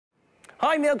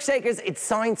Hi, Milkshakers. It's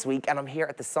Science Week, and I'm here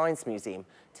at the Science Museum.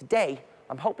 Today,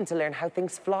 I'm hoping to learn how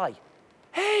things fly.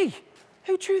 Hey,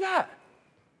 who drew that?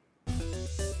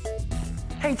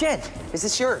 Hey, Jen, is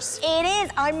this yours? It is.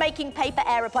 I'm making paper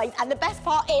aeroplanes, and the best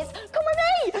part is, come with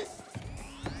me!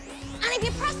 And if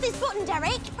you press this button,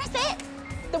 Derek, press it,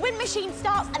 the wind machine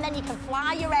starts, and then you can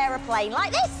fly your aeroplane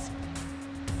like this.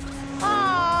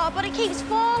 Oh, but it keeps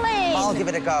falling. I'll give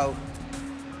it a go.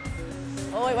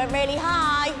 Oh, it went really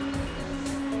high.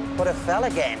 But it fell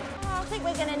again. Oh, I think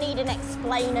we're going to need an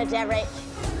explainer, Derek.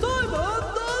 Simon,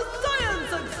 the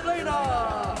science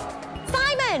explainer!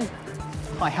 Simon!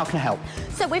 Hi, how can I help?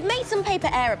 So we've made some paper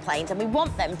aeroplanes and we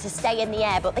want them to stay in the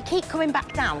air, but they keep coming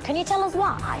back down. Can you tell us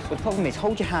why? Well, the problem is,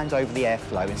 hold your hands over the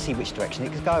airflow and see which direction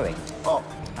it's going. Up.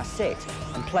 That's it.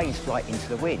 And planes fly into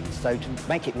the wind. So to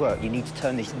make it work, you need to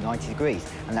turn this 90 degrees,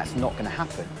 and that's not going to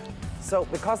happen. So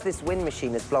because this wind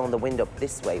machine is blowing the wind up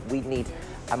this way, we need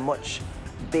a much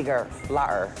bigger,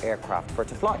 flatter aircraft for it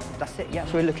to fly. That's it, yeah.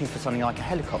 So we're looking for something like a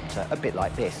helicopter, a bit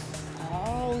like this.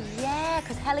 Oh, yeah,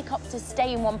 because helicopters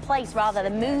stay in one place rather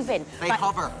than moving. They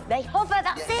hover. They hover,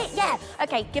 that's it, yeah.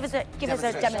 OK, give us a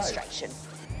demonstration.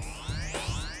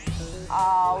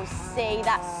 Oh, see,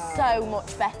 that's so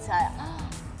much better.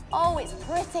 Oh, it's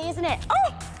pretty, isn't it?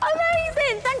 Oh,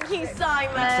 amazing! Thank you,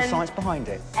 Simon. That's the science behind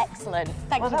it. Excellent.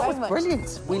 Thank you That very was much.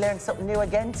 brilliant. We learned something new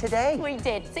again today. We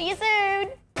did. See you soon.